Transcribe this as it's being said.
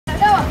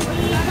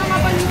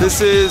This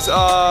is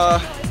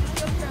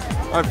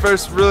my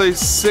first really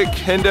sick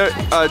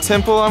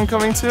temple I'm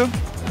coming to.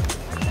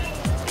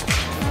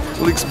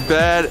 Looks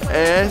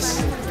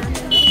badass.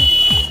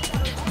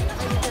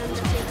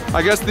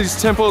 I guess these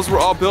temples were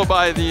all built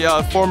by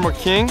the former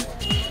king.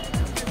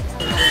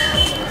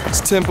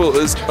 This temple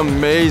is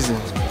amazing.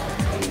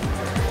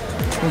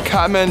 In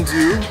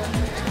Kathmandu.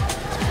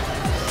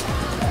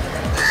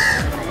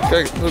 Got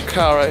a little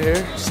cow right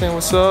here saying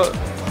what's up.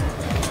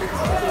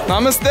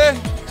 Namaste.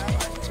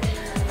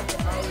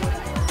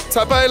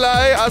 Tapai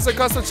lai asa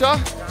kasa cha.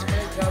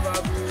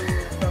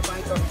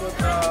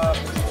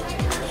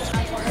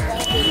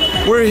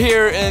 We're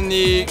here in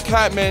the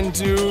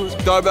Kathmandu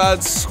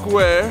Darbad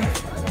Square.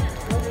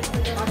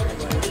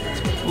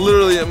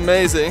 Literally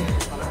amazing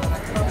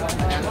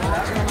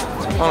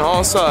on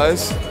all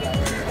sides.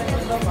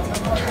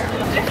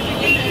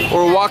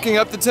 We're walking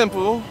up the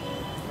temple.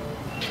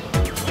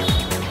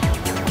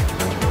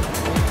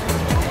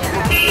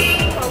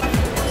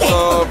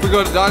 So if we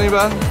go to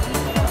Danyabad,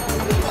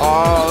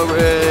 all the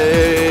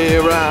way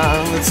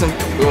around the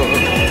temple.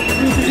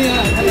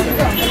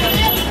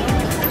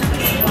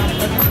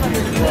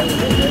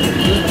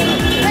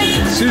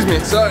 Excuse me,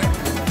 sorry.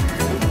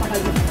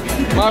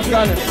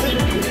 Maafkanis.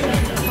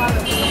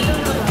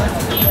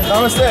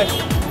 Namaste.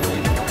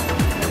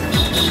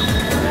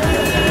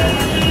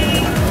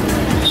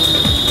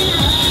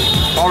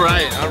 All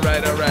right.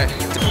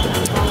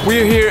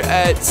 We're here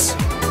at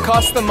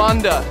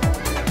Kathmandu.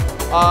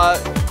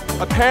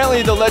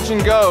 Apparently the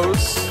legend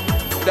goes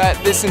that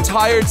this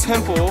entire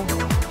temple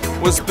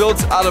was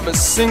built out of a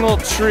single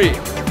tree.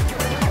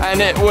 And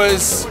it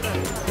was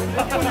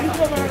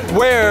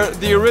where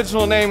the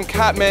original name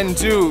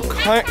Kathmandu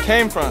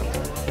came from.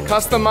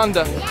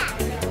 Kathmandu.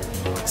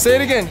 Say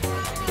it again.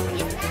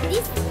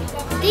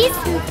 This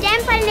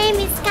temple name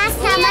is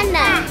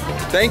Kathmandu.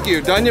 Thank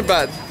you.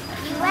 Dhanyabad.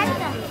 You're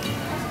welcome.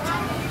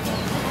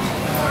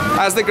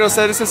 As the girl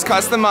said, this is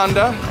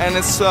Kathmandu, and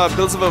it's built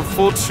out of a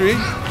full tree.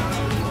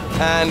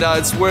 And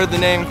it's where the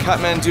name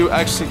Kathmandu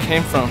actually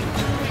came from.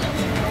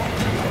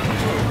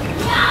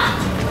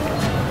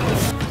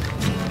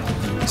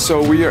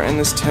 So we are in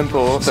this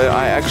temple that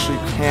I actually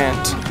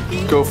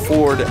can't go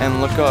forward and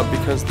look up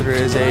because there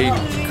is a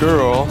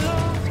girl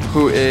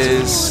who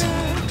is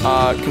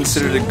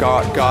considered a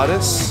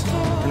goddess.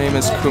 Her name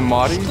is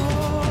Kumari.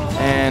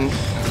 And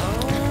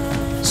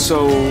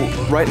so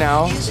right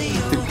now,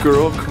 the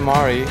girl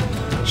Kumari,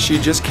 she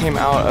just came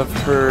out of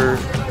her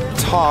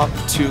top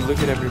to look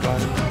at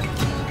everybody.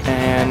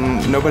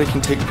 And nobody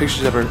can take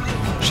pictures of her.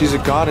 She's a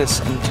goddess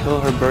until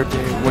her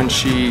birthday when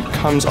she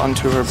comes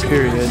onto her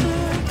period.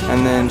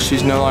 And then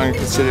she's no longer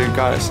considered a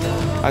goddess.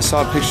 I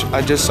saw a picture,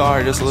 I just saw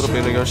her just a little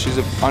bit ago. She's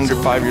under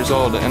 5 years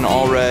old and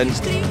all red.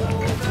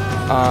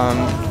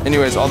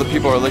 Anyways, all the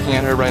people are looking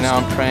at her right now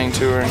and praying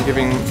to her and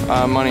giving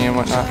money and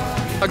whatnot.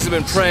 Dogs have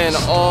been praying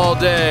all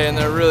day and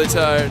they're really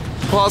tired.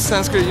 Nepal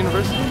Sanskrit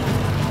University.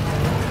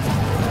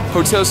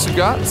 Hotel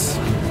Sugats.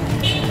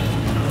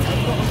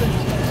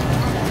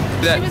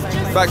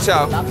 Back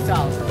chow.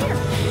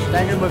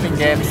 Tiger moving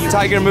games.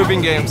 Tiger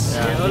moving games.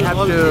 Yeah, you have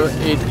to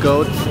eat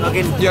goats.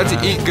 You have to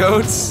eat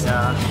goats?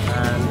 Yeah,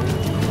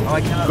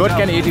 and goat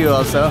can eat you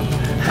also.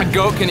 A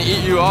goat can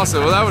eat you also.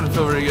 Well, that wouldn't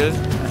feel very good.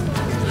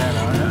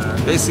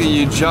 Basically,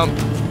 you jump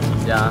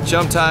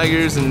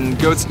tigers and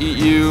goats eat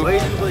you.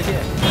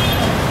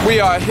 We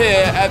are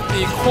here at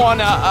the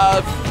corner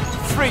of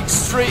Freak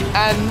Street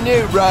and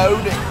New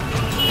Road,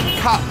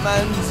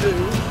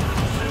 Kathmandu.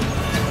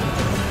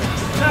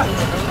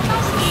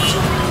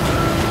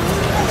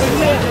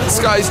 This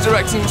guy's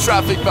directing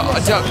traffic, but I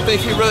don't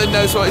think he really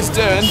knows what he's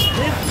doing.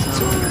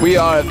 We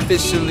are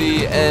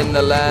officially in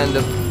the land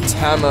of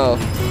Tamil.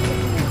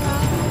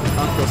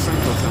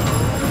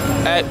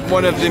 At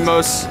one of the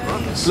most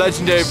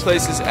legendary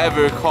places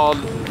ever called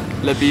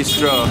Le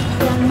Bistro.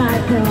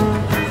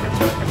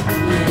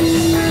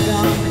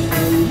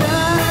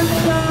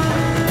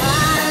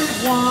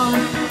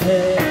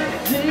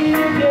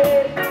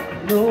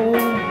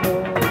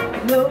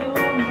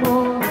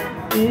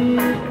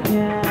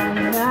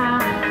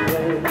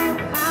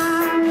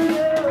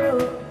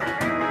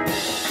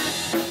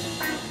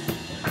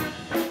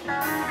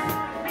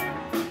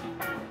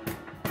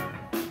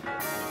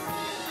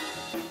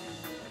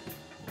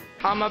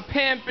 I'm a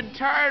pimpin'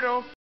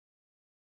 turtle.